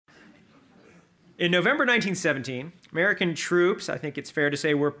In November 1917, American troops, I think it's fair to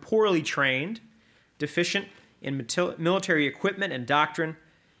say, were poorly trained, deficient in military equipment and doctrine,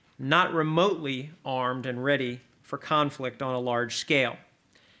 not remotely armed and ready for conflict on a large scale.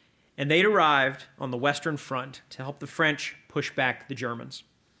 And they'd arrived on the Western Front to help the French push back the Germans.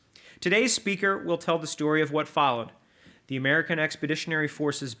 Today's speaker will tell the story of what followed, the American Expeditionary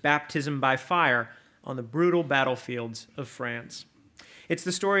Force's baptism by fire on the brutal battlefields of France. It's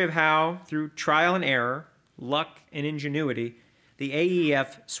the story of how, through trial and error, luck and ingenuity, the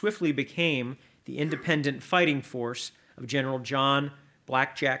AEF swiftly became the independent fighting force of General John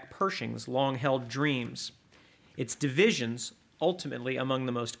Blackjack Pershing's long-held dreams. Its divisions ultimately among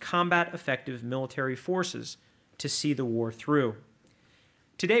the most combat-effective military forces to see the war through.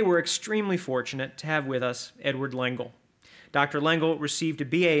 Today, we're extremely fortunate to have with us Edward Lengel. Dr. Lengel received a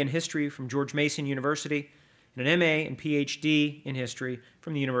BA in history from George Mason University and an MA and PhD in history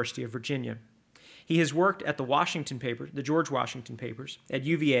from the University of Virginia. He has worked at the George Washington Papers at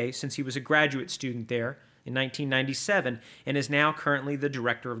UVA since he was a graduate student there in 1997 and is now currently the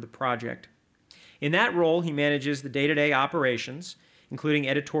director of the project. In that role, he manages the day-to-day operations, including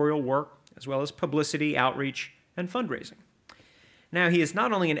editorial work, as well as publicity, outreach, and fundraising. Now, he is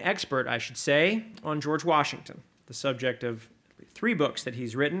not only an expert, I should say, on George Washington, the subject of 3 books that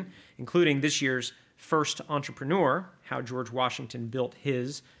he's written, including this year's First Entrepreneur, How George Washington Built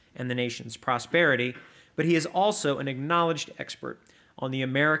His and the Nation's Prosperity, but he is also an acknowledged expert on the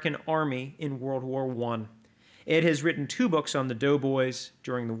American Army in World War I. Ed has written 2 books on the doughboys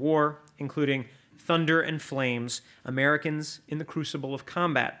during the war, including Thunder and Flames, Americans in the Crucible of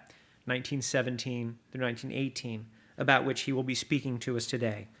Combat, 1917 through 1918, about which he will be speaking to us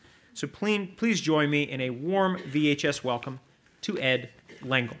today. So please join me in a warm VHS welcome to Ed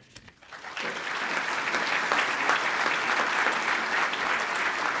Lengel.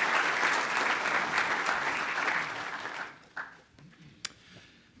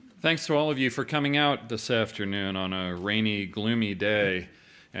 Thanks to all of you for coming out this afternoon on a rainy, gloomy day,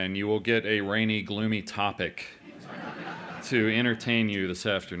 and you will get a rainy, gloomy topic to entertain you this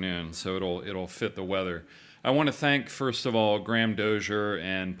afternoon, so it'll fit the weather. I want to thank, first of all, Graham Dozier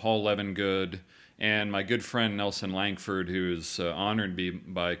and Paul Levengood and my good friend Nelson Langford, who has honored me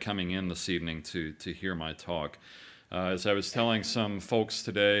by coming in this evening to hear my talk. As I was telling some folks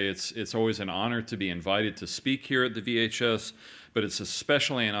today, it's always an honor to be invited to speak here at the VHS, but it's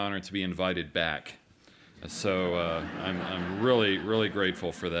especially an honor to be invited back. So I'm really, really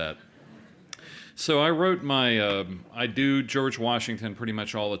grateful for that. So I wrote I do George Washington pretty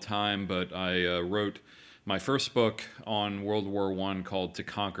much all the time, but I wrote my first book on World War I called To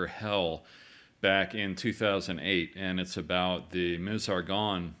Conquer Hell back in 2008, and it's about the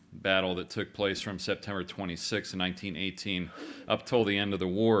Meuse-Argonne battle that took place from September 26, 1918, up till the end of the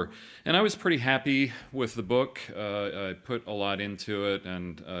war. And I was pretty happy with the book. I put a lot into it,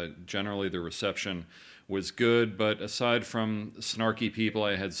 and generally the reception was good, but aside from snarky people,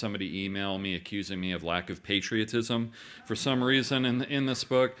 I had somebody email me accusing me of lack of patriotism for some reason in this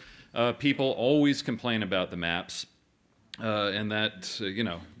book. People always complain about the maps, and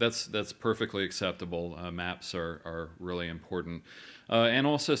that's perfectly acceptable. Maps are really important. And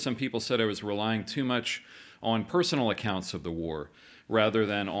also some people said I was relying too much on personal accounts of the war rather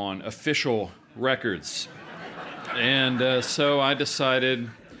than on official records. And so I decided,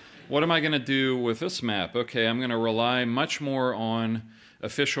 what am I going to do with this map? Okay, I'm going to rely much more on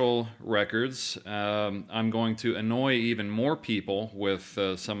official records. I'm going to annoy even more people with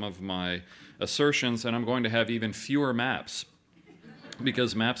some of my assertions, and I'm going to have even fewer maps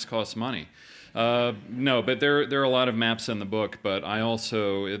because maps cost money. No, but there are a lot of maps in the book, but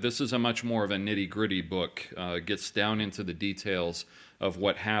this is a much more of a nitty-gritty book. Gets down into the details of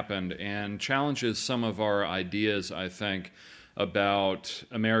what happened and challenges some of our ideas, I think, about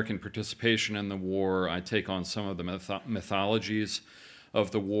American participation in the war. I take on some of the mythologies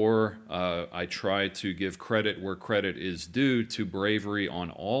of the war. I try to give credit where credit is due to bravery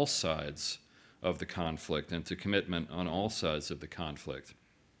on all sides of the conflict and to commitment on all sides of the conflict.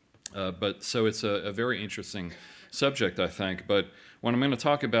 So it's a very interesting subject, I think. But when I'm going to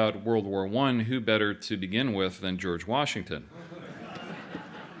talk about World War I, who better to begin with than George Washington?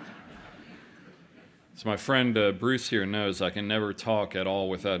 So my friend Bruce here knows I can never talk at all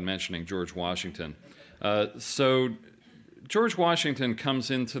without mentioning George Washington. So George Washington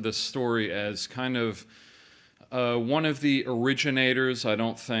comes into this story as kind of one of the originators, I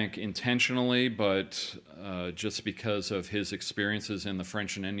don't think intentionally, but just because of his experiences in the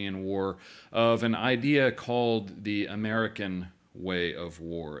French and Indian War, of an idea called the American way of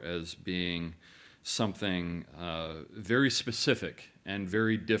war as being something very specific and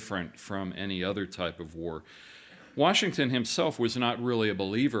very different from any other type of war. Washington himself was not really a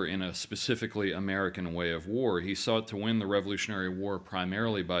believer in a specifically American way of war. He sought to win the Revolutionary War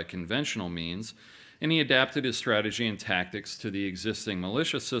primarily by conventional means, and he adapted his strategy and tactics to the existing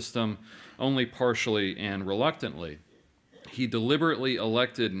militia system only partially and reluctantly. He deliberately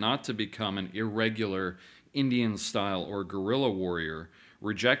elected not to become an irregular Indian-style or guerrilla warrior,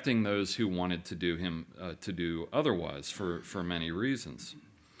 rejecting those who wanted to do otherwise for many reasons.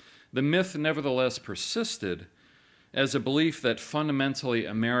 The myth nevertheless persisted as a belief that fundamentally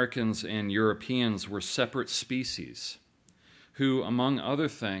Americans and Europeans were separate species who, among other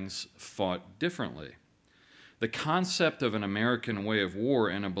things, fought differently. The concept of an American way of war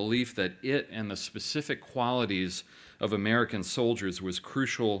and a belief that it and the specific qualities of American soldiers was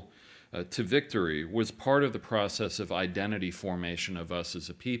crucial to victory was part of the process of identity formation of us as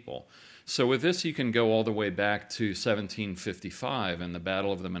a people. So with this, you can go all the way back to 1755 and the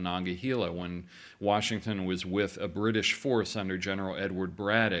Battle of the Monongahela, when Washington was with a British force under General Edward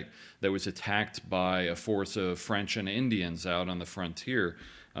Braddock that was attacked by a force of French and Indians out on the frontier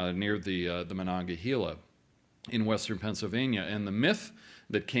near the Monongahela in western Pennsylvania. And the myth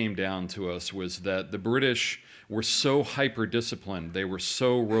that came down to us was that the British were so hyper-disciplined, they were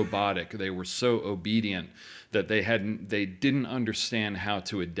so robotic, they were so obedient that they didn't understand how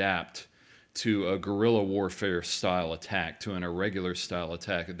to adapt to a guerrilla warfare style attack, to an irregular style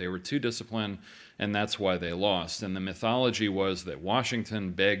attack. They were too disciplined, and that's why they lost. And the mythology was that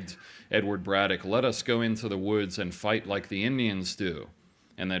Washington begged Edward Braddock, let us go into the woods and fight like the Indians do.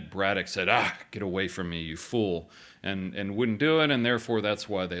 And that Braddock said, get away from me, you fool, and wouldn't do it, and therefore that's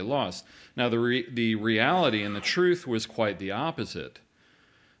why they lost. Now, the reality and the truth was quite the opposite.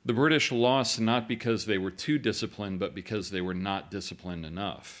 The British lost not because they were too disciplined, but because they were not disciplined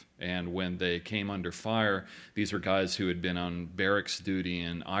enough. And when they came under fire, these were guys who had been on barracks duty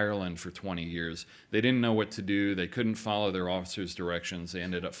in Ireland for 20 years. They didn't know what to do. They couldn't follow their officers' directions. They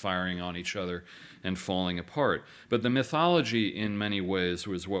ended up firing on each other and falling apart. But the mythology, in many ways,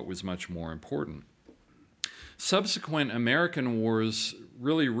 was what was much more important. Subsequent American wars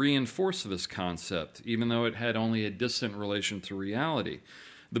really reinforced this concept, even though it had only a distant relation to reality.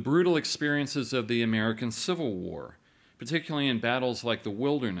 The brutal experiences of the American Civil War, particularly in battles like the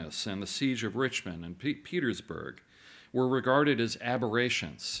Wilderness and the Siege of Richmond and Petersburg, were regarded as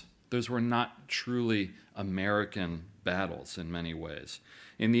aberrations. Those were not truly American battles in many ways.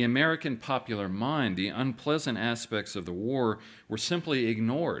 In the American popular mind, the unpleasant aspects of the war were simply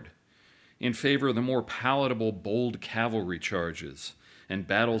ignored in favor of the more palatable, bold cavalry charges and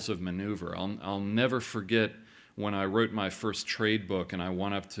battles of maneuver. I'll never forget when I wrote my first trade book and I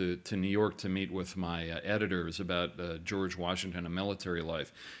went up to New York to meet with my editors about George Washington and military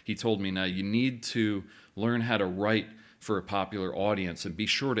life. He told me, now you need to learn how to write for a popular audience and be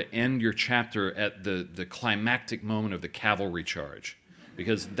sure to end your chapter at the climactic moment of the cavalry charge,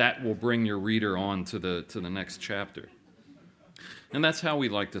 because that will bring your reader on to the next chapter. And that's how we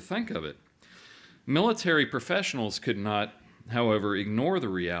like to think of it. Military professionals could not, however, ignore the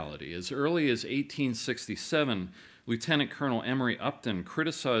reality. As early as 1867, Lieutenant Colonel Emory Upton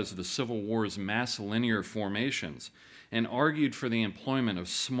criticized the Civil War's mass linear formations and argued for the employment of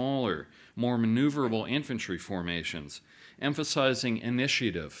smaller, more maneuverable infantry formations, emphasizing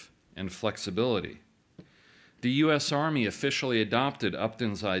initiative and flexibility. The U.S. Army officially adopted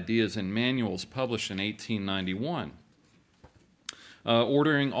Upton's ideas in manuals published in 1891.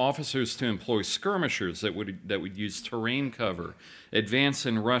 Ordering officers to employ skirmishers that would use terrain cover, advance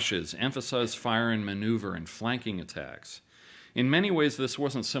in rushes, emphasize fire and maneuver, and flanking attacks. In many ways, this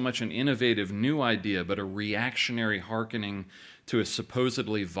wasn't so much an innovative new idea, but a reactionary hearkening to a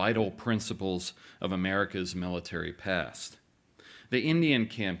supposedly vital principles of America's military past. The Indian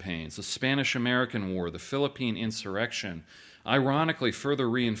campaigns, the Spanish-American War, the Philippine insurrection, ironically further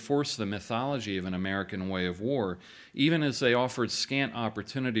reinforced the mythology of an American way of war, even as they offered scant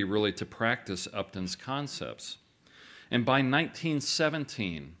opportunity really to practice Upton's concepts. And by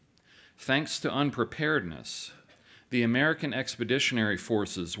 1917, thanks to unpreparedness, the American expeditionary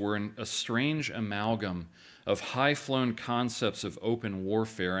forces were a strange amalgam of high-flown concepts of open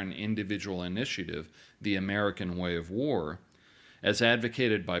warfare and individual initiative, the American way of war, as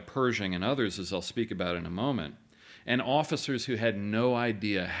advocated by Pershing and others, as I'll speak about in a moment, and officers who had no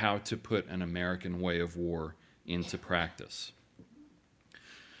idea how to put an American way of war into practice.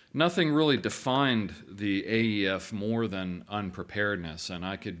 Nothing really defined the AEF more than unpreparedness, and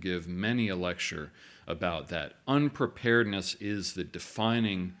I could give many a lecture about that. Unpreparedness is the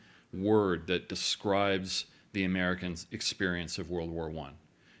defining word that describes the American experience of World War I.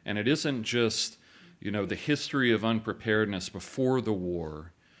 And it isn't just the history of unpreparedness before the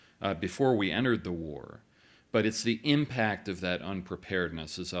war, before we entered the war, but it's the impact of that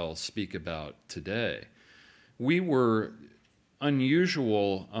unpreparedness, as I'll speak about today. We were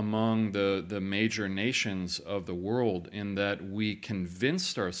unusual among the major nations of the world in that we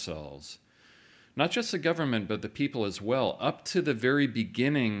convinced ourselves, not just the government, but the people as well, up to the very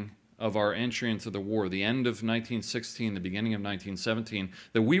beginning of our entry into the war, the end of 1916, the beginning of 1917,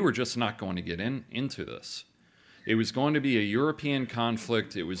 that we were just not going to get into this. It was going to be a European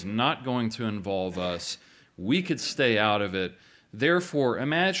conflict. It was not going to involve us. We could stay out of it. Therefore,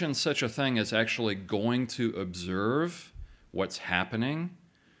 imagine such a thing as actually going to observe what's happening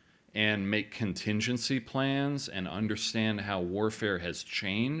and make contingency plans and understand how warfare has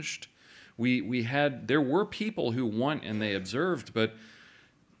changed. There were people who went and they observed, but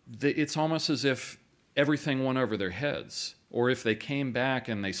it's almost as if everything went over their heads. Or if they came back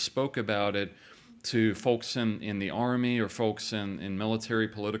and they spoke about it to folks in the army or folks in military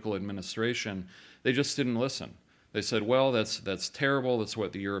political administration, they just didn't listen. They said, well, that's terrible. That's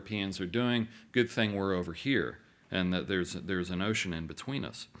what the Europeans are doing. Good thing we're over here, and that there's an ocean in between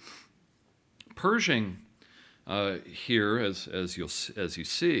us. Pershing here, as you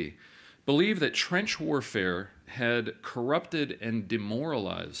see, believed that trench warfare had corrupted and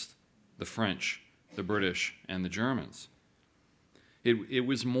demoralized the French, the British, and the Germans. It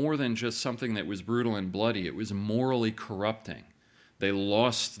was more than just something that was brutal and bloody. It was morally corrupting. They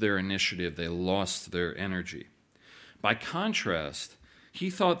lost their initiative. They lost their energy. By contrast, he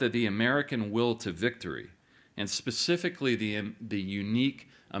thought that the American will to victory, and specifically the unique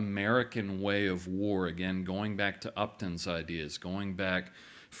American way of war, again, going back to Upton's ideas, going back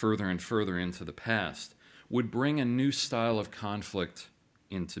further and further into the past, would bring a new style of conflict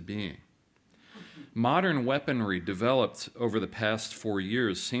into being. Modern weaponry developed over the past 4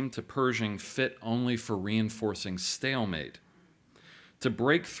 years seemed to Pershing fit only for reinforcing stalemate. To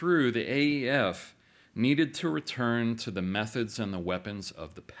break through, the AEF needed to return to the methods and the weapons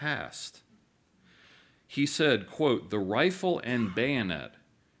of the past. He said, quote, "The rifle and bayonet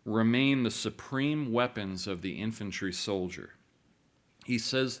remain the supreme weapons of the infantry soldier." He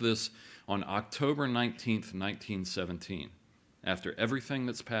says this on October 19th, 1917, after everything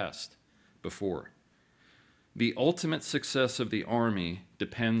that's passed before. "The ultimate success of the Army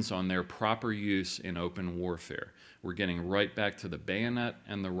depends on their proper use in open warfare." We're getting right back to the bayonet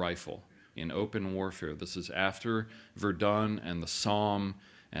and the rifle in open warfare. This is after Verdun and the Somme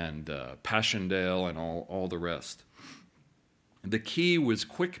and Passchendaele and all the rest. The key was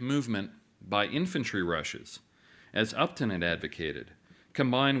quick movement by infantry rushes, as Upton had advocated,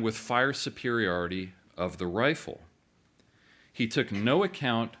 combined with fire superiority of the rifle. He took no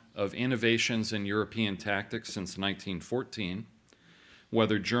account of innovations in European tactics since 1914,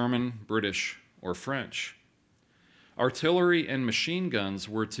 whether German, British, or French. Artillery and machine guns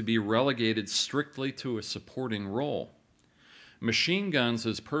were to be relegated strictly to a supporting role. Machine guns,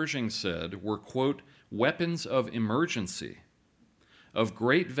 as Pershing said, were, quote, "weapons of emergency, of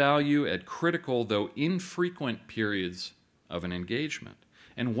great value at critical though infrequent periods of an engagement."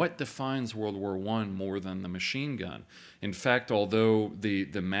 And what defines World War I more than the machine gun? In fact, although the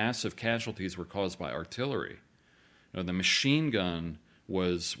massive casualties were caused by artillery, the machine gun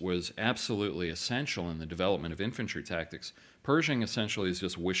was absolutely essential in the development of infantry tactics. Pershing essentially is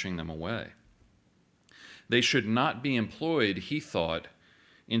just wishing them away. They should not be employed, he thought,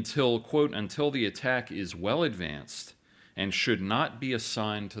 until, quote, "until the attack is well advanced, and should not be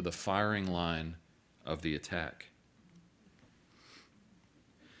assigned to the firing line of the attack."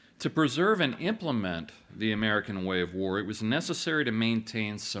 To preserve and implement the American way of war, it was necessary to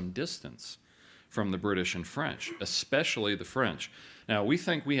maintain some distance from the British and French, especially the French. Now, we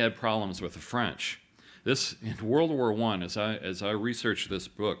think we had problems with the French. In World War I, as I researched this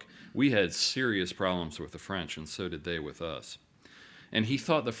book, we had serious problems with the French, and so did they with us. And he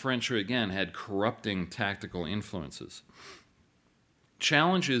thought the French, again, had corrupting tactical influences.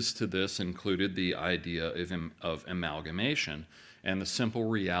 Challenges to this included the idea of amalgamation and the simple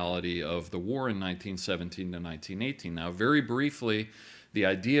reality of the war in 1917 to 1918. Now, very briefly, the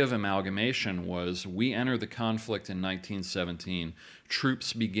idea of amalgamation was we enter the conflict in 1917.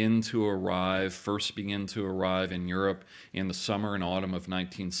 Troops first begin to arrive in Europe in the summer and autumn of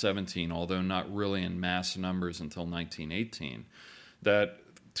 1917, although not really in mass numbers until 1918. That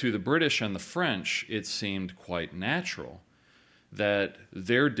to the British and the French, it seemed quite natural that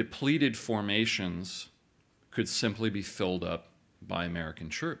their depleted formations could simply be filled up by American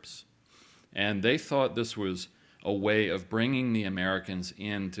troops. And they thought this was a way of bringing the Americans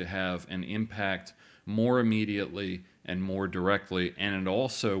in to have an impact more immediately and more directly, and it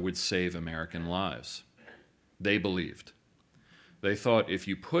also would save American lives. They believed. They thought if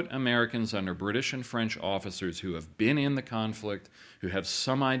you put Americans under British and French officers who have been in the conflict, who have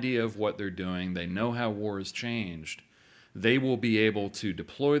some idea of what they're doing, they know how war has changed, they will be able to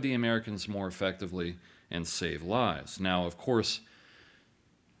deploy the Americans more effectively and save lives. Now, of course,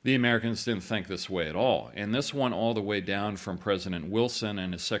 the Americans didn't think this way at all, and this went all the way down from President Wilson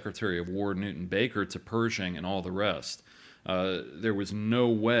and his Secretary of War, Newton Baker, to Pershing and all the rest. There was no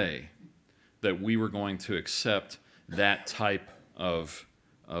way that we were going to accept that type of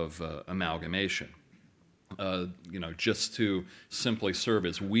amalgamation, just to simply serve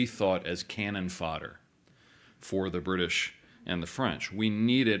as we thought as cannon fodder for the British and the French. We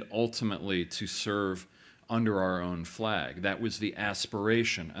needed ultimately to serve under our own flag. That was the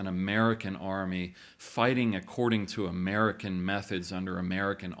aspiration, an American army fighting according to American methods under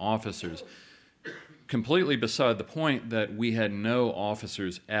American officers. Completely beside the point that we had no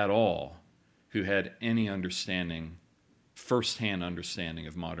officers at all who had any understanding, first-hand understanding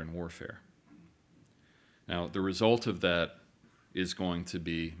of modern warfare. Now, the result of that is going to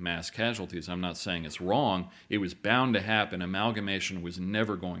be mass casualties. I'm not saying it's wrong. It was bound to happen. Amalgamation was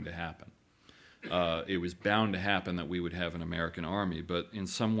never going to happen. It was bound to happen that we would have an American army, but in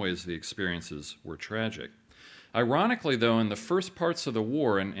some ways the experiences were tragic. Ironically, though, in the first parts of the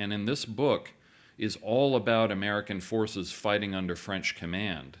war, and in this book, is all about American forces fighting under French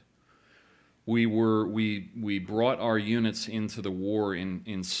command. We brought our units into the war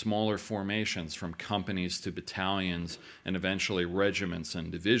in smaller formations, from companies to battalions and eventually regiments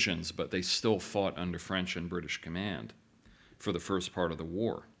and divisions, but they still fought under French and British command for the first part of the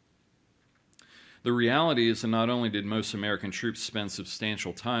war. The reality is that not only did most American troops spend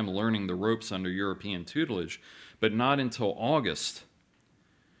substantial time learning the ropes under European tutelage, but until August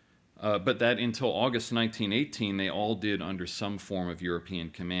 1918, they all did under some form of European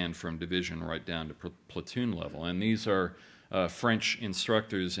command from division right down to platoon level. And these are French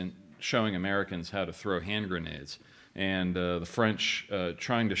instructors showing Americans how to throw hand grenades, and the French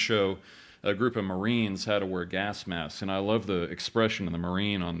trying to show a group of Marines how to wear gas masks. And I love the expression of the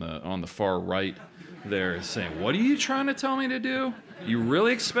Marine on the far right there saying, "What are you trying to tell me to do? You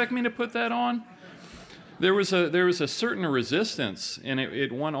really expect me to put that on?" There was a certain resistance, and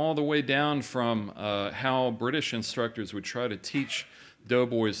it went all the way down from how British instructors would try to teach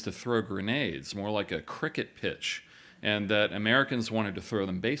doughboys to throw grenades, more like a cricket pitch, and that Americans wanted to throw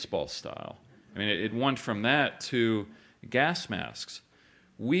them baseball style. I mean, it went from that to gas masks.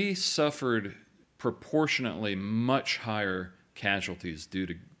 We suffered proportionately much higher casualties due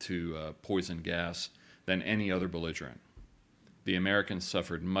to poison gas than any other belligerent. The Americans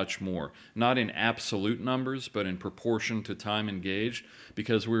suffered much more, not in absolute numbers, but in proportion to time engaged,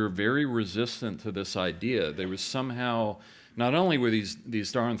 because we were very resistant to this idea. There was somehow, not only were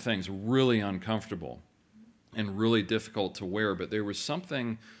these darn things really uncomfortable and really difficult to wear, but there was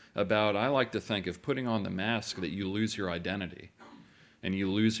something about, I like to think of putting on the mask, that you lose your identity and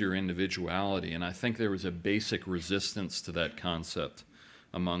you lose your individuality. And I think there was a basic resistance to that concept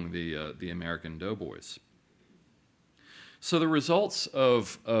among the American doughboys. So the results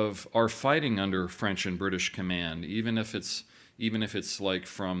of our fighting under French and British command, even if it's like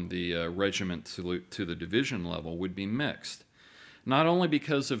from the regiment to the division level, would be mixed. Not only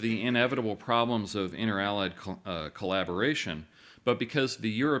because of the inevitable problems of inter-allied collaboration, but because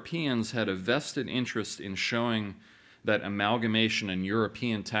the Europeans had a vested interest in showing that amalgamation and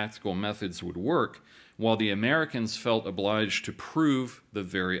European tactical methods would work, while the Americans felt obliged to prove the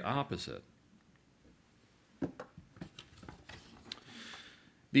very opposite.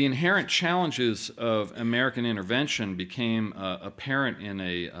 The inherent challenges of American intervention became apparent in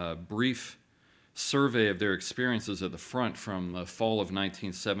a brief survey of their experiences at the front from the fall of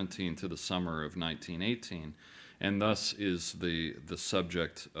 1917 to the summer of 1918, and thus is the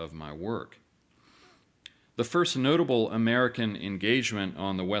subject of my work. The first notable American engagement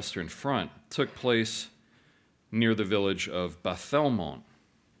on the Western Front took place near the village of Batthelmont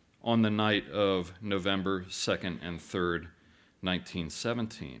on the night of November 2nd and 3rd,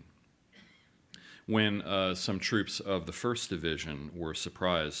 1917, when some troops of the 1st Division were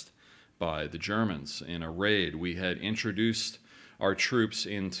surprised by the Germans in a raid. We had introduced our troops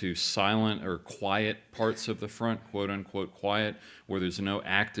into silent or quiet parts of the front, quote-unquote quiet, where there's no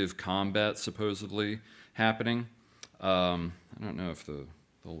active combat supposedly happening. I don't know if the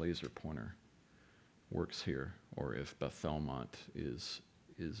laser pointer works here or if Batthelmont is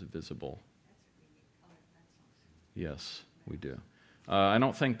visible. Yes, we do. I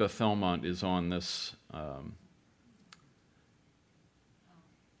don't think Batthelmont is on this.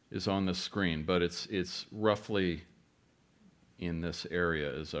 is on the screen, but it's roughly in this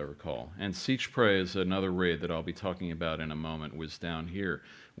area, as I recall. And Seicheprey is another raid that I'll be talking about in a moment, was down here.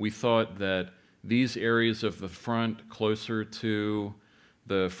 We thought that these areas of the front closer to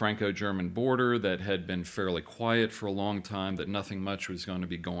the Franco-German border that had been fairly quiet for a long time, that nothing much was going to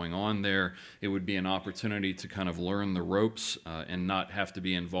be going on there. It would be an opportunity to kind of learn the ropes and not have to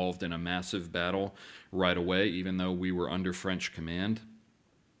be involved in a massive battle right away, even though we were under French command.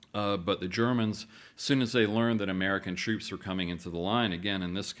 But the Germans, as soon as they learned that American troops were coming into the line, again,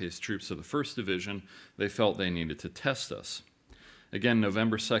 in this case, troops of the 1st Division, they felt they needed to test us. Again,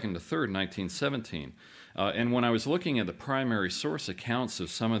 November 2nd to 3rd, 1917. And when I was looking at the primary source accounts of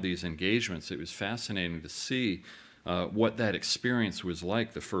some of these engagements, it was fascinating to see what that experience was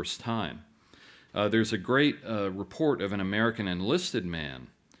like the first time. There's a great report of an American enlisted man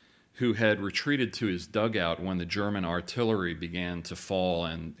who had retreated to his dugout when the German artillery began to fall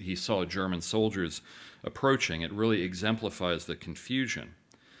and he saw German soldiers approaching. It really exemplifies the confusion.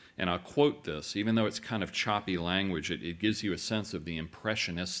 And I'll quote this, even though it's kind of choppy language, it gives you a sense of the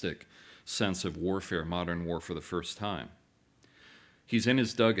impressionistic sense of warfare, modern war for the first time. He's in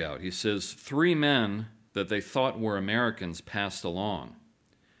his dugout. He says, 3 men that they thought were Americans passed along.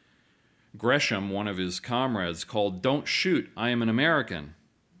 Gresham, one of his comrades, called, "Don't shoot, I am an American."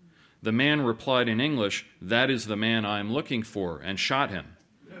 The man replied in English, "That is the man I am looking for," and shot him.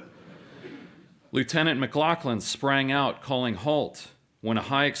 Lieutenant McLaughlin sprang out, calling halt, when a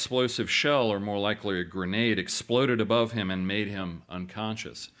high explosive shell, or more likely a grenade, exploded above him and made him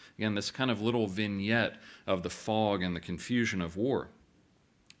unconscious. Again, this kind of little vignette of the fog and the confusion of war.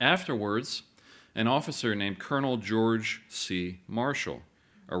 Afterwards, an officer named Colonel George C. Marshall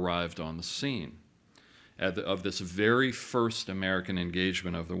arrived on the scene of this very first American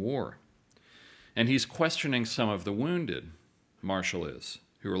engagement of the war. And he's questioning some of the wounded, Marshall is,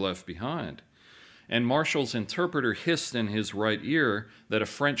 who were left behind. And Marshall's interpreter hissed in his right ear that a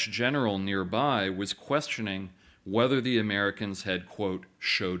French general nearby was questioning whether the Americans had, quote,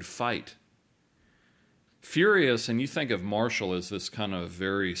 showed fight. Furious, and you think of Marshall as this kind of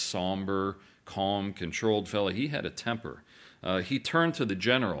very somber, calm, controlled fellow. He had a temper. He turned to the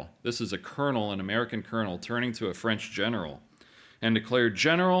general. This is a colonel, an American colonel, turning to a French general, and declared,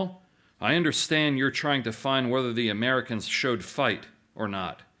 "General, I understand you're trying to find whether the Americans showed fight or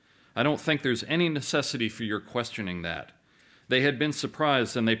not. I don't think there's any necessity for your questioning that. They had been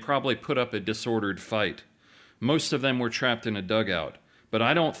surprised, and they probably put up a disordered fight. Most of them were trapped in a dugout, but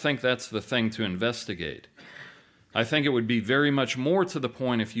I don't think that's the thing to investigate. I think it would be very much more to the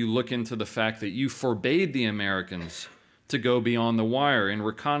point if you look into the fact that you forbade the Americans to go beyond the wire in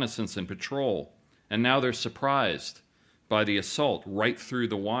reconnaissance and patrol, and now they're surprised by the assault right through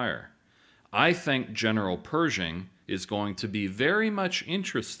the wire. I think General Pershing is going to be very much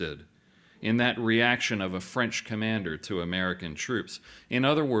interested in that reaction of a French commander to American troops." In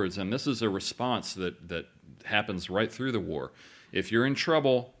other words, and this is a response that happens right through the war, if you're in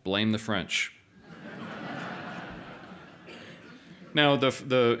trouble, blame the French. Now,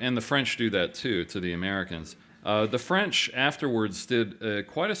 the French do that too to the Americans. The French afterwards did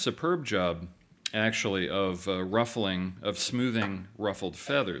quite a superb job, actually, of smoothing ruffled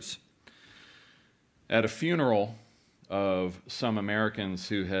feathers. At a funeral of some Americans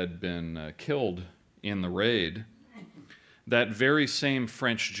who had been killed in the raid, that very same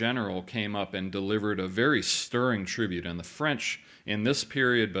French general came up and delivered a very stirring tribute. And the French in this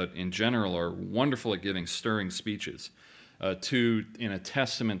period, but in general, are wonderful at giving stirring speeches in a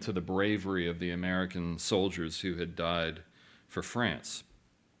testament to the bravery of the American soldiers who had died for France.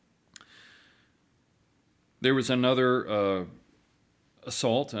 There was another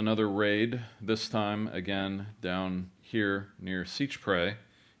assault, another raid, this time again down here near Seicheprey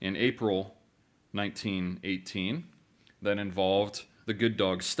in April 1918, that involved the good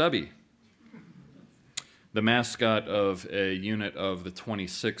dog Stubby, the mascot of a unit of the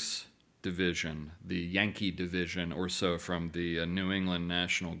 26th Division, the Yankee Division or so from the New England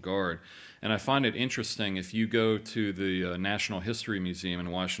National Guard. And I find it interesting, if you go to the National History Museum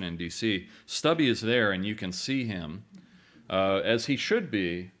in Washington, D.C., Stubby is there and you can see him as he should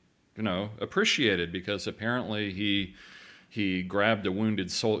be, appreciated, because apparently he grabbed a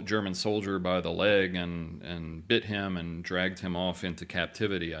wounded German soldier by the leg and bit him and dragged him off into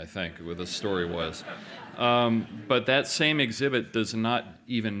captivity, I think, what the story was. But that same exhibit does not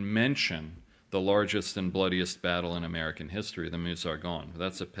even mention the largest and bloodiest battle in American history, the Meuse-Argonne.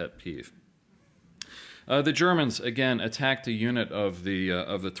 That's a pet peeve. The Germans, again, attacked a unit of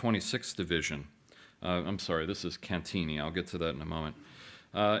the 26th Division. I'm sorry, this is Cantini. I'll get to that in a moment.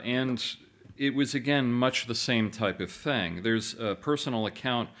 And it was, again, much the same type of thing. There's a personal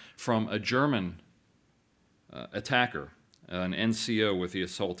account from a German attacker, an NCO with the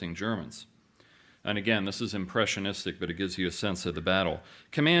assaulting Germans. And again, this is impressionistic, but it gives you a sense of the battle.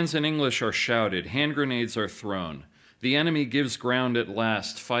 Commands in English are shouted. Hand grenades are thrown. The enemy gives ground at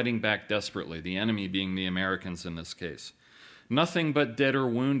last, fighting back desperately, the enemy being the Americans in this case. Nothing but dead or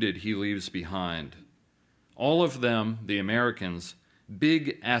wounded he leaves behind. All of them, the Americans,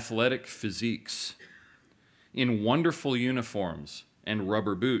 big athletic physiques, in wonderful uniforms and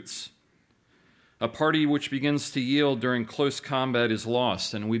rubber boots. A party which begins to yield during close combat is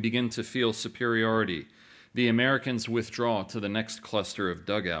lost, and we begin to feel superiority. The Americans withdraw to the next cluster of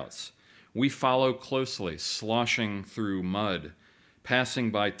dugouts. We follow closely, sloshing through mud,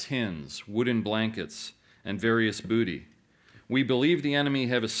 passing by tins, wooden blankets, and various booty. We believe the enemy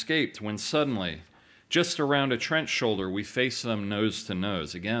have escaped when suddenly, just around a trench shoulder, we face them nose to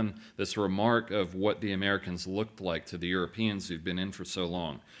nose. Again, this remark of what the Americans looked like to the Europeans who've been in for so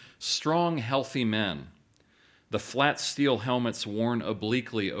long. Strong, healthy men, the flat steel helmets worn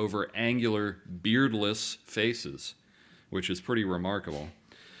obliquely over angular, beardless faces, which is pretty remarkable.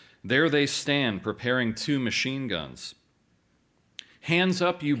 There they stand, preparing 2 machine guns. "Hands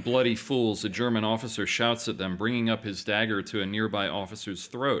up, you bloody fools," a German officer shouts at them, bringing up his dagger to a nearby officer's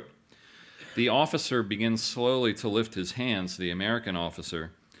throat. The officer begins slowly to lift his hands, the American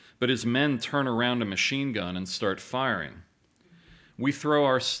officer, but his men turn around a machine gun and start firing. We throw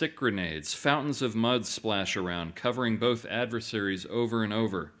our stick grenades. Fountains of mud splash around, covering both adversaries over and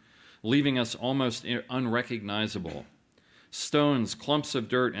over, leaving us almost unrecognizable. Stones, clumps of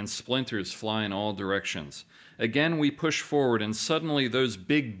dirt, and splinters fly in all directions. Again, we push forward, and suddenly those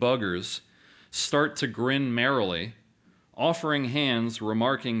big buggers start to grin merrily, offering hands,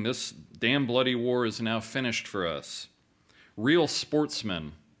 remarking, "This damn bloody war is now finished for us." Real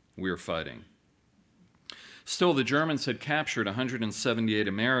sportsmen we're fighting. Still, the Germans had captured 178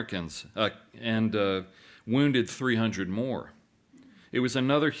 Americans and wounded 300 more. It was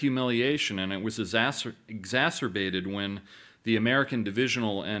another humiliation, and it was exacerbated when the American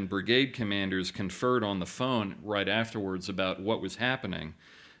divisional and brigade commanders conferred on the phone right afterwards about what was happening.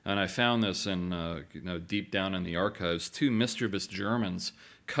 And I found this in, deep down in the archives. 2 mischievous Germans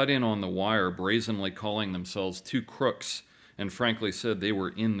cut in on the wire, brazenly calling themselves 2 crooks, and frankly said they were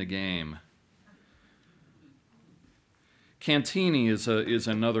in the game. Cantigny is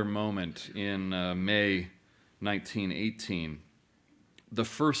another moment in May 1918, the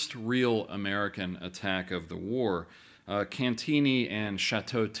first real American attack of the war. Cantigny and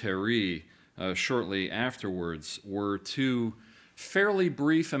Château-Thierry, shortly afterwards, were 2 fairly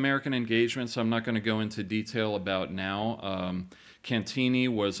brief American engagements I'm not going to go into detail about now. Cantigny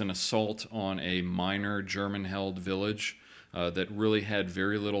was an assault on a minor German-held village that really had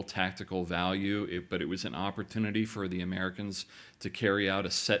very little tactical value, but it was an opportunity for the Americans to carry out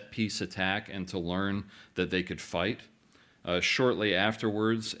a set-piece attack and to learn that they could fight. Shortly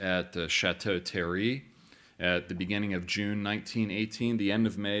afterwards, at Château-Thierry, at the beginning of June 1918, the end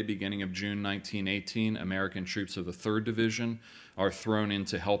of May, beginning of June 1918, American troops of the 3rd Division are thrown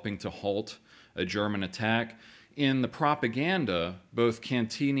into helping to halt a German attack. In the propaganda, both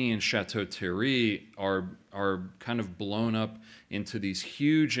Cantigny and Château-Thierry are kind of blown up into these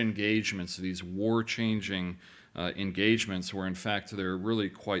huge engagements, these war-changing engagements where, in fact, they're really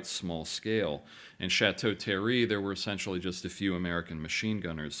quite small scale. In Château-Thierry, there were essentially just a few American machine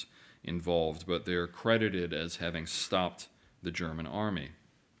gunners involved, but they're credited as having stopped the German army.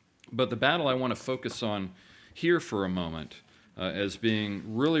 But the battle I want to focus on here for a moment as being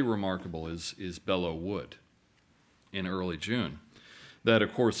really remarkable is Belleau Wood in early June. That,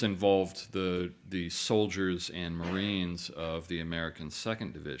 of course, involved the soldiers and Marines of the American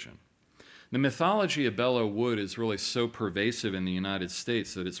 2nd Division. The mythology of Belleau Wood is really so pervasive in the United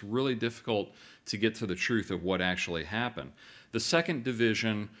States that it's really difficult to get to the truth of what actually happened. The 2nd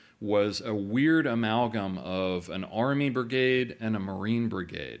Division was a weird amalgam of an Army brigade and a Marine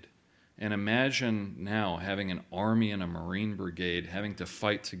brigade. And imagine now having an Army and a Marine brigade having to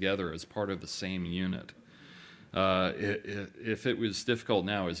fight together as part of the same unit. If it was difficult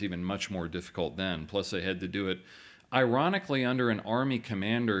now, it was even much more difficult then. Plus, they had to do it, ironically, under an Army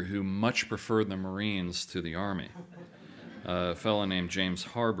commander who much preferred the Marines to the Army, a fellow named James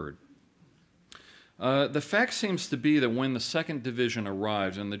Harbord. The fact seems to be that when the 2nd Division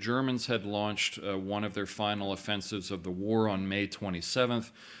arrived and the Germans had launched one of their final offensives of the war on May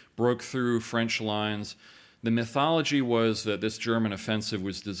 27th, broke through French lines, the mythology was that this German offensive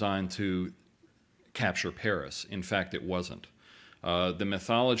was designed to capture Paris. In fact, it wasn't. The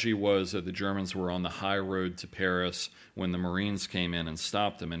mythology was that the Germans were on the high road to Paris when the Marines came in and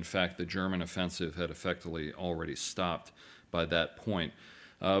stopped them. In fact, the German offensive had effectively already stopped by that point.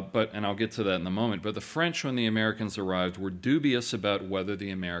 And I'll get to that in a moment. But the French, when the Americans arrived, were dubious about whether the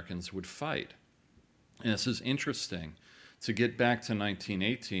Americans would fight. And this is interesting to get back to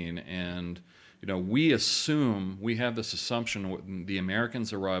 1918, and we have this assumption when the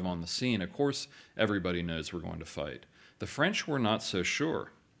Americans arrive on the scene, of course everybody knows we're going to fight. The French were not so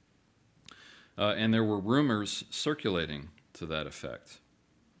sure, and there were rumors circulating to that effect.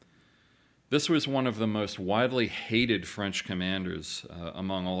 This was one of the most widely hated French commanders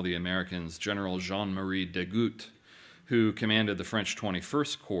among all the Americans, General Jean-Marie Degout, who commanded the French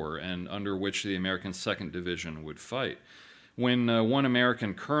 21st Corps and under which the American 2nd Division would fight. When one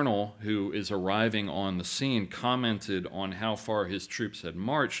American colonel who is arriving on the scene commented on how far his troops had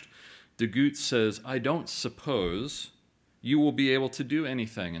marched, Degout says, "I don't suppose you will be able to do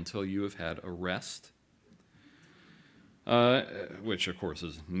anything until you have had a rest," which, of course,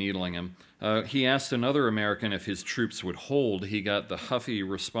 is needling him. He asked another American if his troops would hold. He got the huffy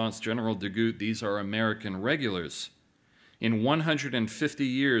response, "General Degout, these are American regulars. In 150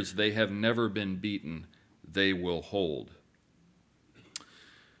 years, they have never been beaten. They will hold."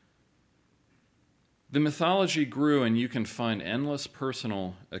 The mythology grew, and you can find endless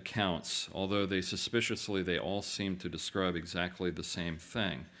personal accounts, although they all seem to describe exactly the same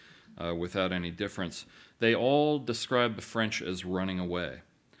thing without any difference. They all describe the French as running away.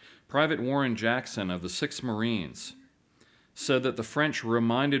 Private Warren Jackson of the 6th Marines said that the French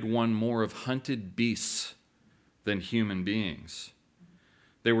reminded one more of hunted beasts than human beings.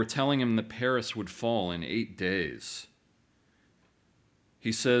 They were telling him that Paris would fall in 8 days.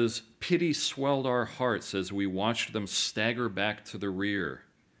 He says, "Pity swelled our hearts as we watched them stagger back to the rear,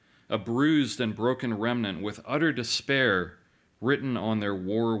 a bruised and broken remnant with utter despair written on their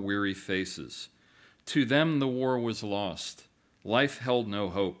war-weary faces. To them the war was lost. Life held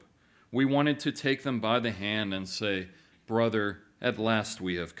no hope. We wanted to take them by the hand and say, 'Brother, at last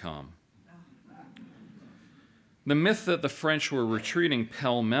we have come.'" The myth that the French were retreating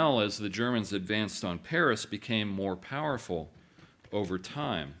pell-mell as the Germans advanced on Paris became more powerful over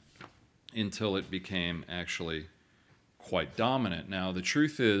time until it became actually quite dominant. Now, the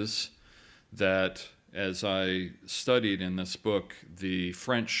truth is that as I studied in this book the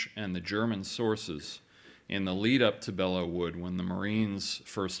French and the German sources in the lead up to Belleau Wood, when the Marines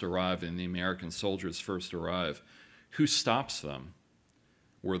first arrive and the American soldiers first arrive, who stops them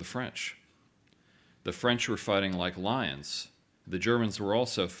were the French. The French were fighting like lions. The Germans were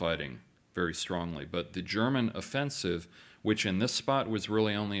also fighting very strongly, but the German offensive, which in this spot was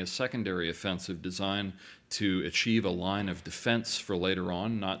really only a secondary offensive designed to achieve a line of defense for later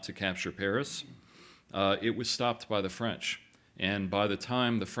on, not to capture Paris, it was stopped by the French. And by the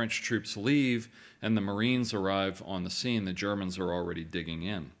time the French troops leave and the Marines arrive on the scene, the Germans are already digging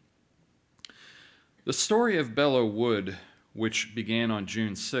in. The story of Belleau Wood, which began on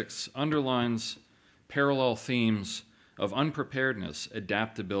June 6, underlines parallel themes of unpreparedness,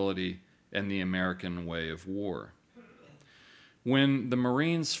 adaptability, and the American way of war. When the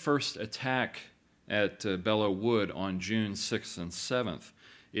Marines first attack at Belleau Wood on June 6th and 7th,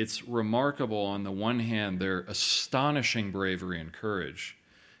 it's remarkable on the one hand their astonishing bravery and courage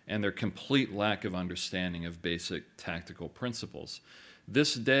and their complete lack of understanding of basic tactical principles.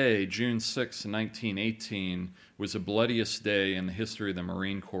 This day, June 6, 1918, was the bloodiest day in the history of the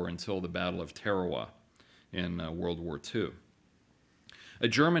Marine Corps until the Battle of Tarawa in World War II. A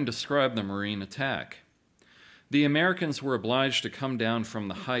German described the Marine attack. "The Americans were obliged to come down from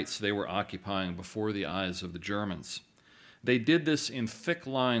the heights they were occupying before the eyes of the Germans. They did this in thick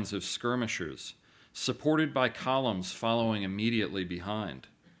lines of skirmishers, supported by columns following immediately behind.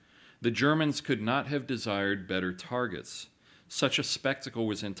 The Germans could not have desired better targets. Such a spectacle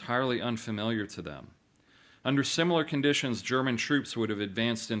was entirely unfamiliar to them. Under similar conditions, German troops would have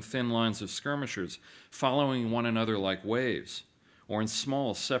advanced in thin lines of skirmishers, following one another like waves, or in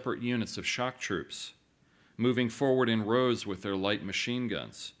small, separate units of shock troops, moving forward in rows with their light machine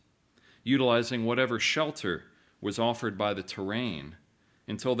guns, utilizing whatever shelter was offered by the terrain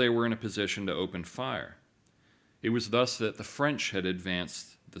until they were in a position to open fire. It was thus that the French had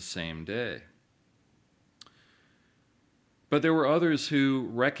advanced the same day." But there were others who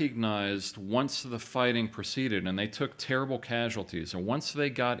recognized once the fighting proceeded and they took terrible casualties, and once they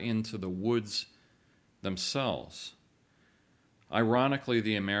got into the woods themselves, ironically,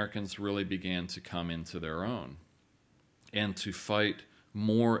 the Americans really began to come into their own and to fight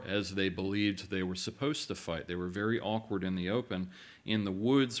more as they believed they were supposed to fight. They were very awkward in the open. In the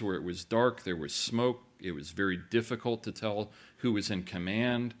woods where it was dark, there was smoke. It was very difficult to tell who was in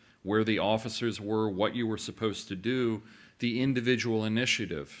command, where the officers were, what you were supposed to do. The individual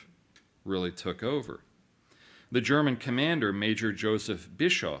initiative really took over. The German commander, Major Joseph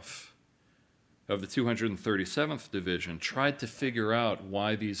Bischoff, of the 237th Division, tried to figure out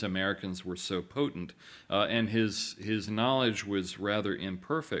why these Americans were so potent, and his knowledge was rather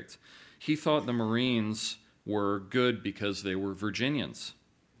imperfect. He thought the Marines were good because they were Virginians.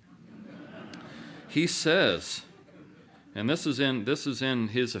 He says, and this is in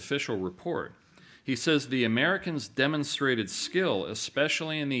his official report, he says the Americans demonstrated skill,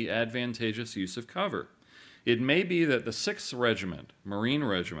 especially in the advantageous use of cover. It may be that the 6th Regiment, Marine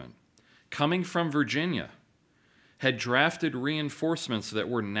Regiment, coming from Virginia, had drafted reinforcements that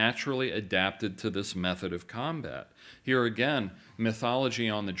were naturally adapted to this method of combat. Here again, mythology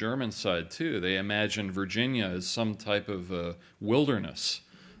on the German side too. They imagine Virginia as some type of wilderness,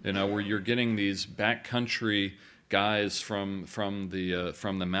 where you're getting these backcountry guys from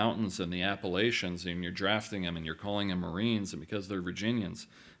the mountains and the Appalachians, and you're drafting them and you're calling them Marines, and because they're Virginians,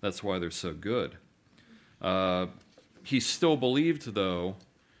 that's why they're so good. He still believed, though,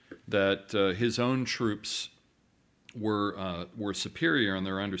 that his own troops were superior in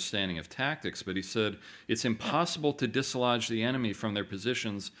their understanding of tactics, but he said it's impossible to dislodge the enemy from their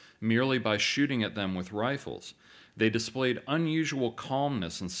positions merely by shooting at them with rifles. They displayed unusual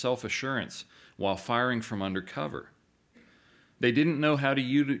calmness and self-assurance while firing from under cover. They didn't know how to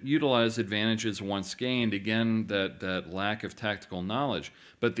utilize advantages once gained, again, that lack of tactical knowledge.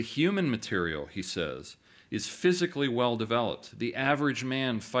 But the human material, he says, is physically well developed. The average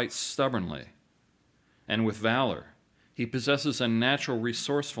man fights stubbornly and with valor. He possesses a natural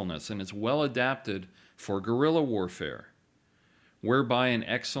resourcefulness and is well adapted for guerrilla warfare, whereby an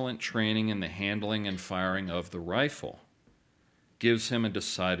excellent training in the handling and firing of the rifle gives him a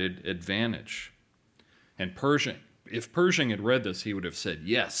decided advantage. And if Pershing had read this, he would have said,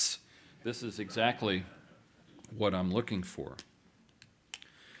 yes, this is exactly what I'm looking for.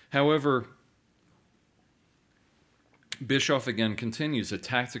 However, Bischoff again continues, a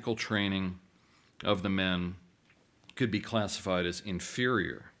tactical training of the men could be classified as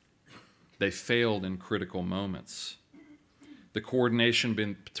inferior. They failed in critical moments. The coordination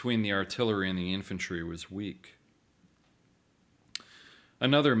between the artillery and the infantry was weak.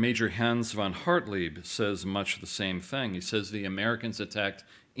 Another, Major Hans von Hartlieb, says much the same thing. He says the Americans attacked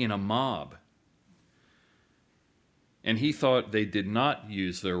in a mob, and he thought they did not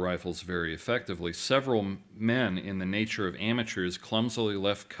use their rifles very effectively. Several men, in the nature of amateurs, clumsily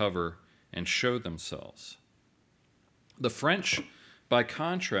left cover and showed themselves. The French, by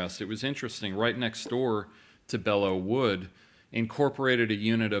contrast, it was interesting, right next door to Belleau Wood, incorporated a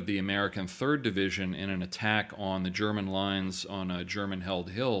unit of the American 3rd Division in an attack on the German lines on a German-held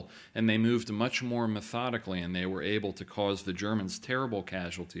hill, and they moved much more methodically, and they were able to cause the Germans terrible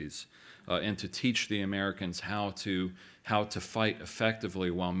casualties and to teach the Americans how to fight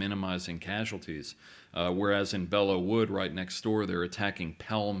effectively while minimizing casualties. Whereas in Belleau Wood, right next door, they're attacking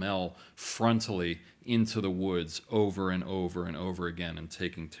pell-mell frontally into the woods over and over and over again and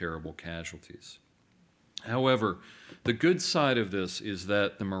taking terrible casualties. However, the good side of this is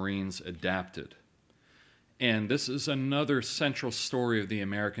that the Marines adapted. And this is another central story of the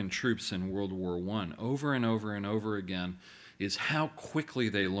American troops in World War I, over and over and over again, is how quickly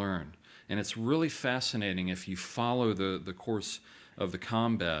they learned. And it's really fascinating if you follow the course of the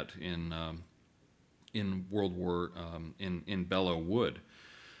combat in World War, in Belleau Wood.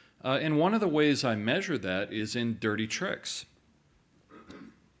 And one of the ways I measure that is in dirty tricks.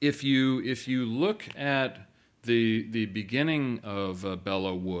 If you look at the beginning of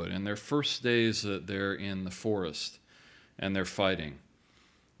Belleau Wood and their first days that they're in the forest and they're fighting,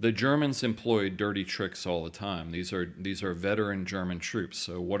 the Germans employ dirty tricks all the time. These are veteran German troops.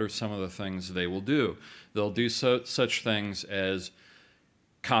 So what are some of the things they will do? They'll do such things as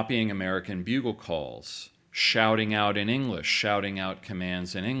copying American bugle calls, shouting out in English, shouting out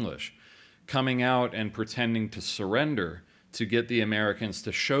commands in English, coming out and pretending to surrender to get the Americans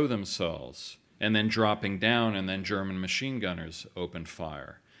to show themselves, and then dropping down, and then German machine gunners open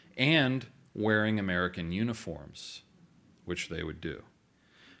fire, and wearing American uniforms, which they would do.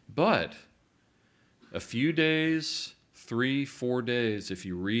 But a few days, 3-4 days, if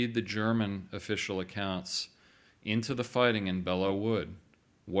you read the German official accounts into the fighting in Belleau Wood,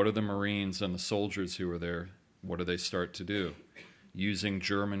 what are the Marines and the soldiers who are there, what do they start to do? Using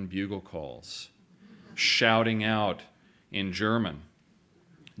German bugle calls, shouting out in German,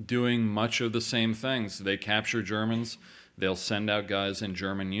 doing much of the same things. They capture Germans, They'll send out guys in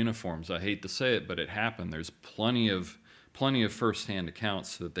German uniforms. I hate to say it, but it happened. There's plenty of firsthand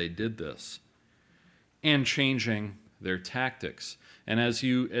accounts that they did this. And changing their tactics. And as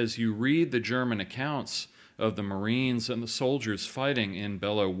you read the German accounts of the Marines and the soldiers fighting in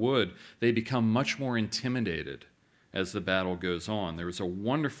Belleau Wood, they become much more intimidated as the battle goes on. There was a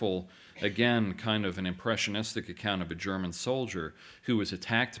wonderful, again, kind of an impressionistic account of a German soldier who was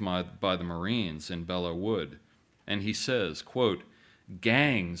attacked by the Marines in Belleau Wood. And he says, quote,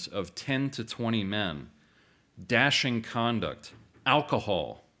 "Gangs of 10 to 20 men, dashing conduct,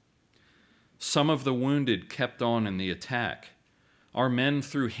 alcohol. Some of the wounded kept on in the attack. Our men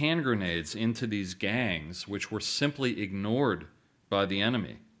threw hand grenades into these gangs, which were simply ignored by the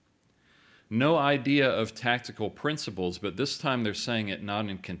enemy. No idea of tactical principles, but this time they're saying it not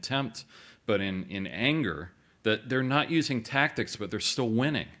in contempt, but in anger, that they're not using tactics, but they're still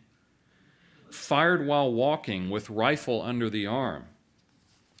winning. Fired while walking with rifle under the arm.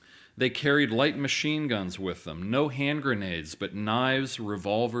 They carried light machine guns with them, no hand grenades, but knives,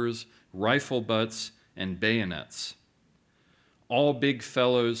 revolvers, rifle butts, and bayonets. All big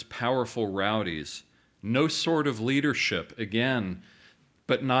fellows, powerful rowdies, no sort of leadership, again,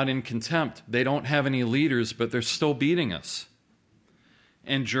 but not in contempt. They don't have any leaders, but they're still beating us.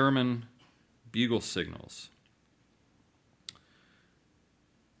 And German bugle signals.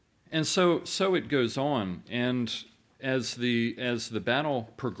 And so it goes on, and as the battle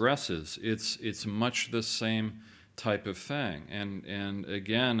progresses, it's much the same type of thing. And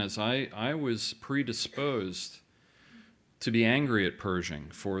again, as I was predisposed to be angry at Pershing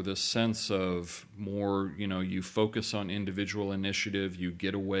for this sense of more, you focus on individual initiative, you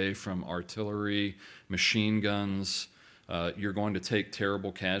get away from artillery, machine guns, you're going to take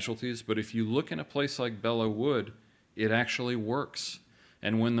terrible casualties. But if you look in a place like Belleau Wood, it actually works.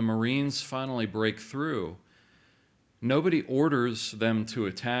 And when the Marines finally break through, nobody orders them to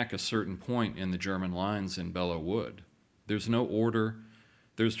attack a certain point in the German lines in Belleau Wood. There's no order.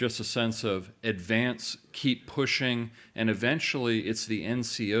 There's just a sense of advance, keep pushing, and eventually it's the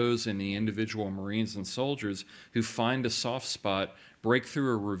NCOs and the individual Marines and soldiers who find a soft spot, break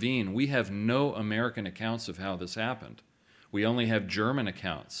through a ravine. We have no American accounts of how this happened. We only have German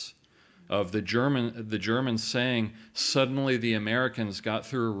accounts of the Germans saying suddenly the Americans got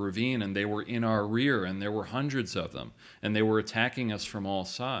through a ravine and they were in our rear and there were hundreds of them and they were attacking us from all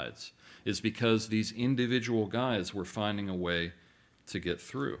sides, is because these individual guys were finding a way to get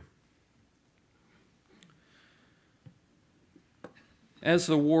through. As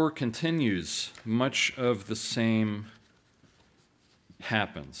the war continues, much of the same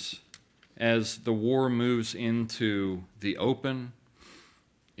happens. As the war moves into the open,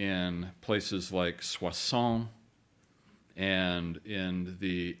 in places like Soissons and in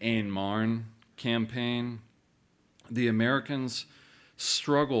the Aisne-Marne campaign, the Americans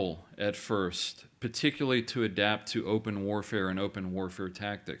struggle at first, particularly to adapt to open warfare and open warfare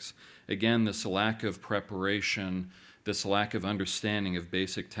tactics. Again, this lack of preparation, this lack of understanding of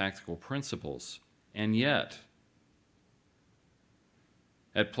basic tactical principles. And yet,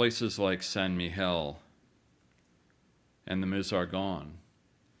 at places like Saint-Mihiel and the Meuse-Argonne,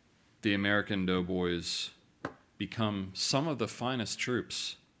 the American doughboys become some of the finest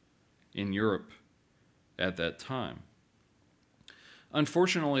troops in Europe at that time.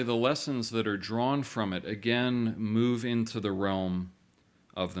 Unfortunately, the lessons that are drawn from it again move into the realm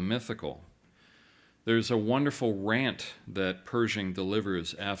of the mythical. There's a wonderful rant that Pershing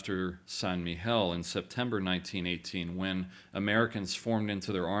delivers after Saint-Mihiel in September 1918 when Americans formed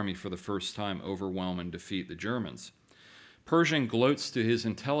into their army for the first time, overwhelm and defeat the Germans. Pershing gloats to his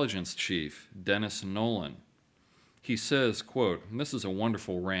intelligence chief, Dennis Nolan. He says, quote, and this is a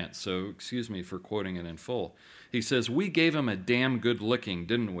wonderful rant, so excuse me for quoting it in full. He says, "We gave him a damn good licking,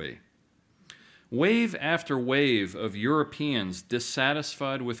 didn't we? Wave after wave of Europeans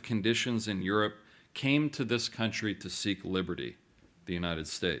dissatisfied with conditions in Europe came to this country to seek liberty, the United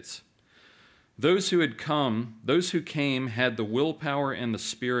States. Those who came had the willpower and the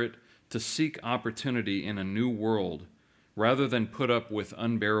spirit to seek opportunity in a new world rather than put up with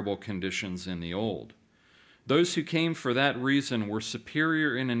unbearable conditions in the old. Those who came for that reason were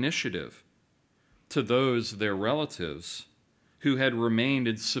superior in initiative to those, their relatives, who had remained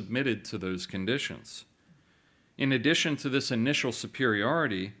and submitted to those conditions. In addition to this initial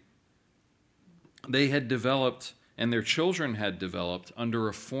superiority, they had developed, and their children had developed, under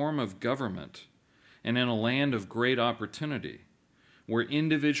a form of government and in a land of great opportunity, where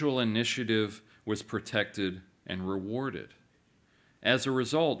individual initiative was protected and rewarded. As a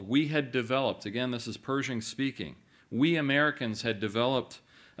result, we had developed," again, this is Pershing speaking, "we Americans had developed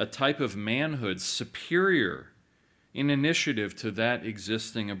a type of manhood superior in initiative to that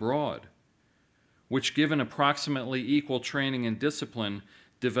existing abroad, which, given approximately equal training and discipline,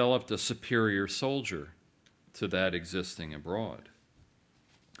 developed a superior soldier to that existing abroad.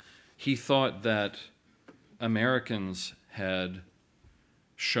 He thought that Americans had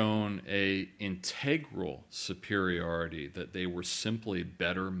shown an integral superiority, that they were simply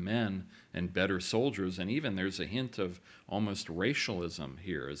better men and better soldiers, and even there's a hint of almost racialism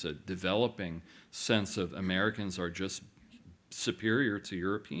here, as a developing sense of Americans are just superior to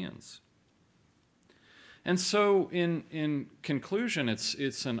Europeans. And so in conclusion,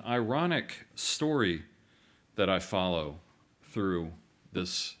 it's an ironic story that I follow through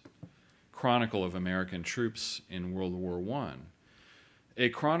this chronicle of American troops in World War I. A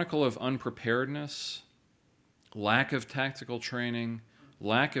chronicle of unpreparedness, lack of tactical training,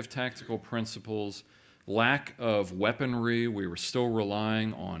 lack of tactical principles, lack of weaponry. We were still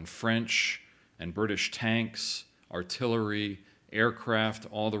relying on French and British tanks, artillery, aircraft,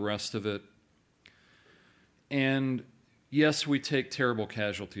 all the rest of it. And yes, we take terrible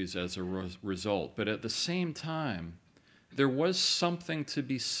casualties as a result, but at the same time, there was something to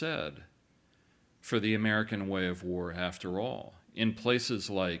be said for the American way of war after all, in places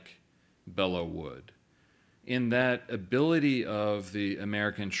like Belleau Wood, in that ability of the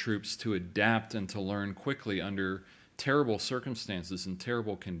American troops to adapt and to learn quickly under terrible circumstances and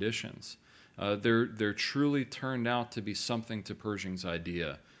terrible conditions. There truly turned out to be something to Pershing's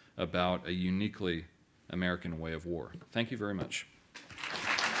idea about a uniquely American way of war. Thank you very much.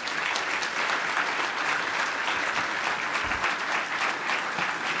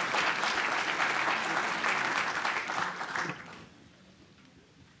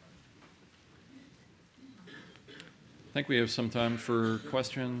 I think we have some time for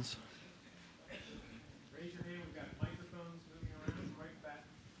questions. Raise your hand. We've got microphones moving around right back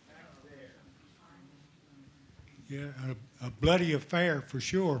there. Yeah, a bloody affair for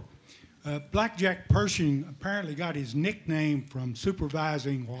sure. Blackjack Pershing apparently got his nickname from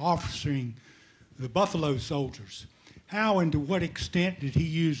supervising or officering the Buffalo Soldiers. How and to what extent did he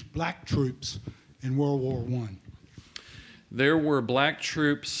use black troops in World War I? There were black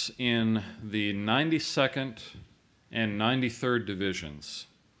troops in the 92nd and 93rd Divisions.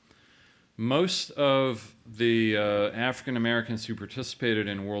 Most of the African Americans who participated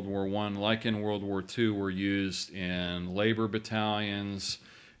in World War I, like in World War II, were used in labor battalions,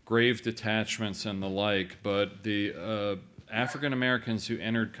 grave detachments, and the like, but the African Americans who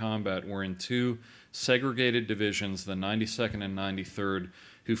entered combat were in two segregated divisions, the 92nd and 93rd,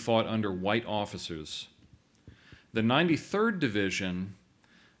 who fought under white officers. The 93rd Division,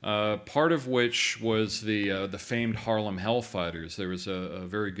 part of which was the famed Harlem Hellfighters. There was a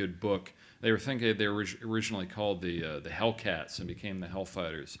very good book. They were originally called the Hellcats and became the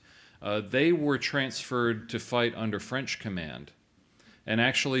Hellfighters. They were transferred to fight under French command and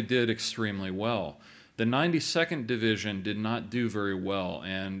actually did extremely well. The 92nd Division did not do very well,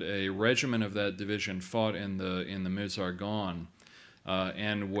 and a regiment of that division fought in the Meuse-Argonne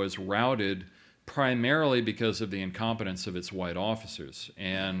and was routed primarily because of the incompetence of its white officers,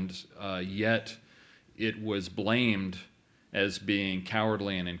 and yet it was blamed as being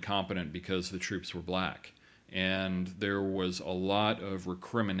cowardly and incompetent because the troops were black. And there was a lot of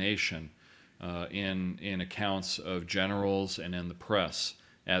recrimination in accounts of generals and in the press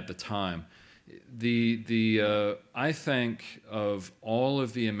at the time. I think of all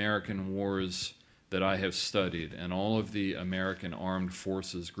of the American wars that I have studied and all of the American armed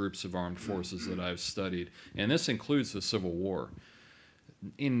forces, groups of armed forces that I've studied, and this includes the Civil War.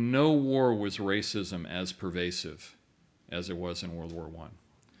 In no war was racism as pervasive as it was in World War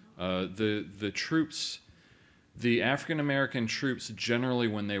I. The troops, the African American troops, generally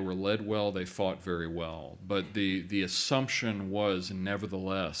when they were led well, they fought very well. But the assumption was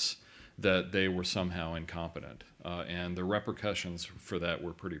nevertheless that they were somehow incompetent. And the repercussions for that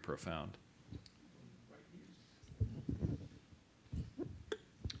were pretty profound.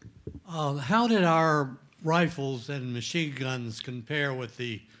 How did our rifles and machine guns compare with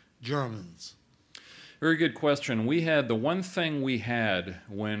the Germans? Very good question. The one thing we had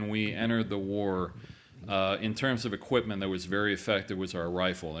when we entered the war in terms of equipment that was very effective was our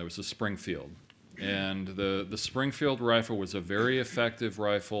rifle. It was a Springfield. And the Springfield rifle was a very effective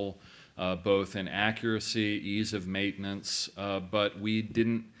rifle, both in accuracy, ease of maintenance, but we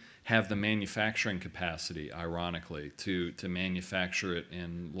didn't have the manufacturing capacity, ironically, to manufacture it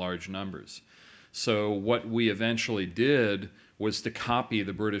in large numbers. So what we eventually did was to copy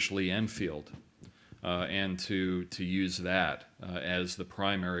the British Lee Enfield and to use that as the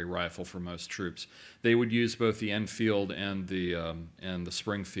primary rifle for most troops. They would use both the Enfield and the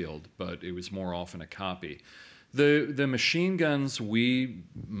Springfield, but it was more often a copy. The machine guns, we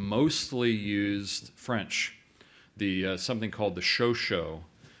mostly used French. Something called the Shosho,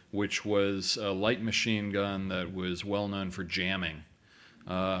 which was a light machine gun that was well known for jamming.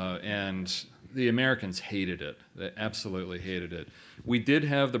 And the Americans hated it. They absolutely hated it. We did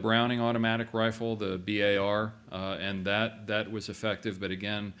have the Browning automatic rifle, the BAR, and that was effective. But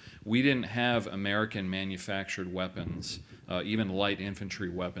again, we didn't have American manufactured weapons, even light infantry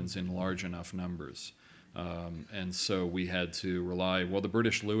weapons, in large enough numbers. And so we had to rely, well, the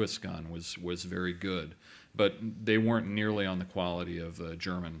British Lewis gun was very good, but they weren't nearly on the quality of the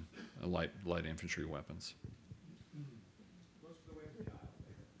German light infantry weapons.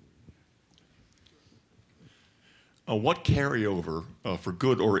 What carryover, for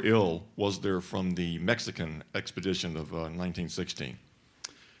good or ill, was there from the Mexican expedition of 1916?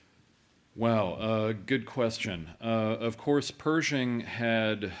 Wow, good question. Of course, Pershing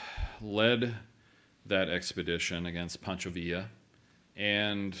had led that expedition against Pancho Villa,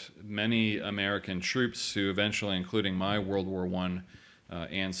 and many American troops who eventually, including my World War I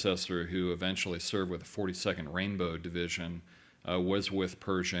ancestor who eventually served with the 42nd Rainbow Division, was with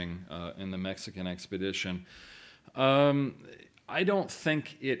Pershing in the Mexican expedition. I don't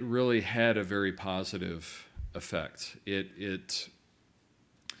think it really had a very positive effect. It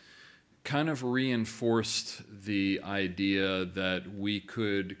kind of reinforced the idea that we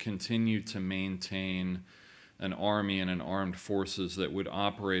could continue to maintain an army and an armed forces that would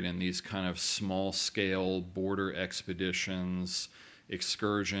operate in these kind of small-scale border expeditions,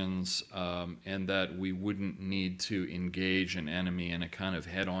 excursions, and that we wouldn't need to engage an enemy in a kind of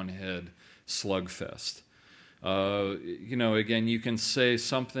head-on-head slugfest. Again, you can say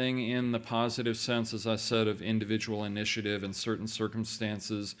something in the positive sense, as I said, of individual initiative in certain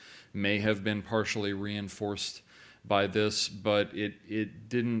circumstances may have been partially reinforced by this, but it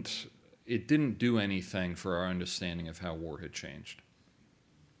didn't do anything for our understanding of how war had changed.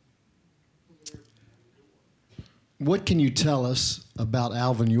 What can you tell us about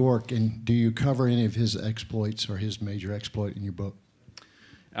Alvin York, and do you cover any of his exploits or his major exploit in your book?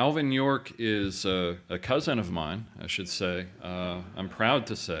 Alvin York is a cousin of mine, I should say. I'm proud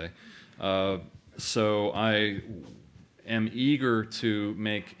to say. So I am eager to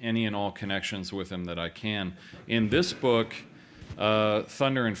make any and all connections with him that I can. In this book,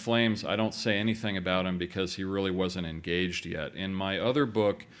 Thunder and Flames, I don't say anything about him because he really wasn't engaged yet. In my other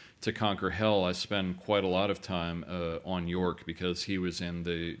book, To Conquer Hell, I spend quite a lot of time on York because he was in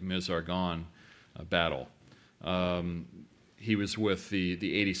the Meuse-Argonne battle. He was with the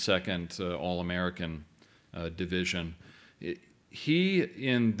 82nd All-American Division. He,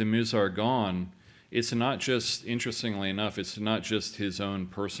 in the Meuse-Argonne, it's not just, interestingly enough, it's not just his own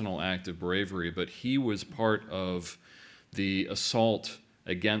personal act of bravery, but he was part of the assault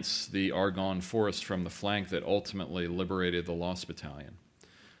against the Argonne Forest from the flank that ultimately liberated the Lost Battalion.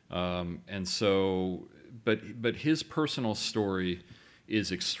 And so, but his personal story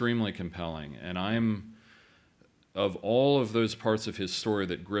is extremely compelling, and of all of those parts of his story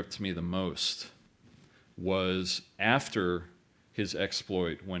that gripped me the most was after his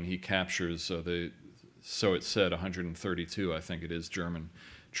exploit when he captures so it said 132, I think it is, German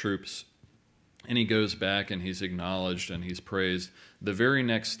troops. And he goes back and he's acknowledged and he's praised. The very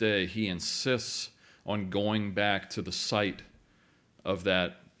next day, he insists on going back to the site of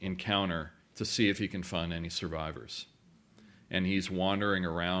that encounter to see if he can find any survivors. And he's wandering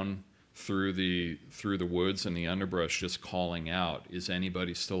around through the woods and the underbrush just calling out, is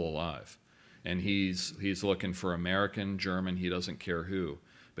anybody still alive? And he's looking for American, German, he doesn't care who,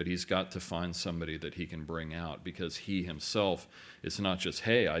 but he's got to find somebody that he can bring out, because he himself, it's not just,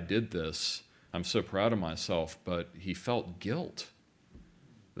 hey, I did this, I'm so proud of myself, but he felt guilt,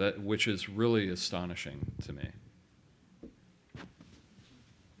 which is really astonishing to me.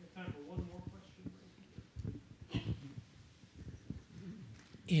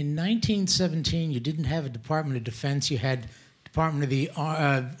 In 1917, you didn't have a Department of Defense. You had Department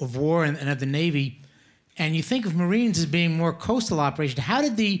of War and of the Navy. And you think of Marines as being more coastal operations. How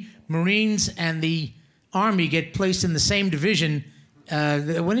did the Marines and the Army get placed in the same division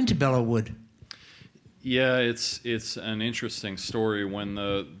that went into Belleau Wood? Yeah, it's an interesting story. When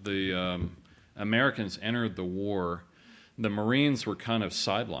the Americans entered the war, the Marines were kind of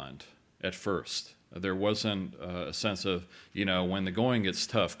sidelined at first. There wasn't a sense of, when the going gets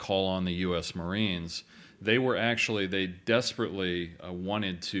tough, call on the U.S. Marines. They desperately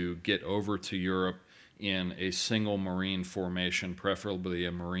wanted to get over to Europe in a single Marine formation, preferably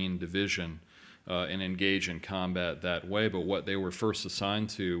a Marine division, and engage in combat that way. But what they were first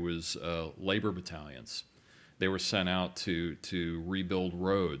assigned to was labor battalions. They were sent out to rebuild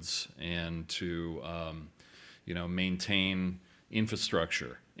roads and to maintain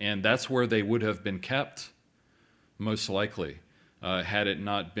infrastructure. And that's where they would have been kept, most likely, had it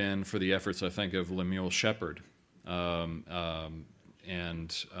not been for the efforts, I think, of Lemuel Shepard and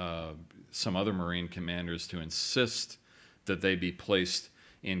some other Marine commanders to insist that they be placed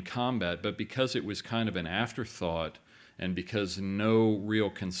in combat. But because it was kind of an afterthought, and because no real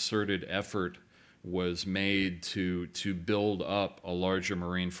concerted effort was made to build up a larger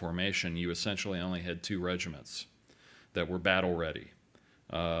Marine formation, you essentially only had 2 regiments that were battle ready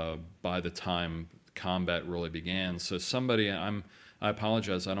by the time combat really began. So I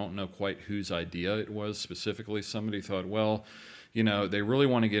apologize, I don't know quite whose idea it was specifically. Somebody thought, well, they really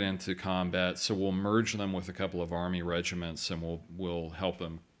want to get into combat, so we'll merge them with a couple of Army regiments, and we'll help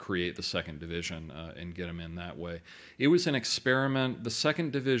them create the 2nd Division and get them in that way. It was an experiment. The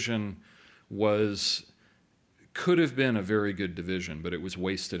 2nd Division could have been a very good division, but it was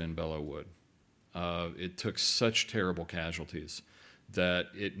wasted in Belleau Wood. It took such terrible casualties that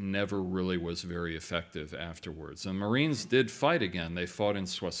it never really was very effective afterwards. And Marines did fight again. They fought in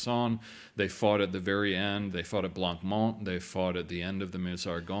Soissons, they fought at the very end, they fought at Blanquemont, they fought at the end of the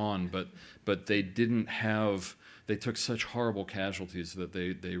Meuse-Argonne, but they took such horrible casualties that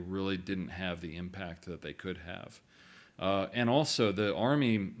they really didn't have the impact that they could have. And also, the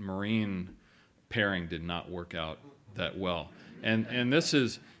Army-Marine pairing did not work out that well. And this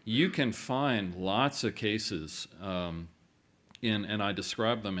is, you can find lots of cases, and I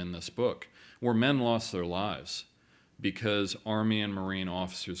describe them in this book, where men lost their lives because Army and Marine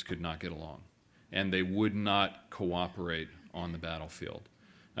officers could not get along, and they would not cooperate on the battlefield.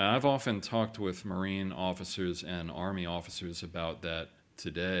 And I've often talked with Marine officers and Army officers about that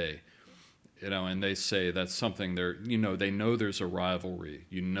today, and they say that's something they know there's a rivalry.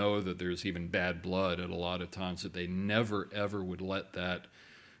 That there's even bad blood at a lot of times, that they never, ever would let that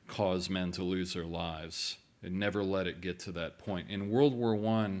cause men to lose their lives. They never let it get to that point. In World War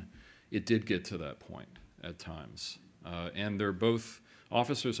I, it did get to that point at times. And they're both,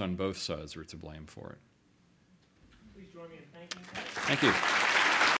 officers on both sides were to blame for it. Please join me in thanking you. Thank you.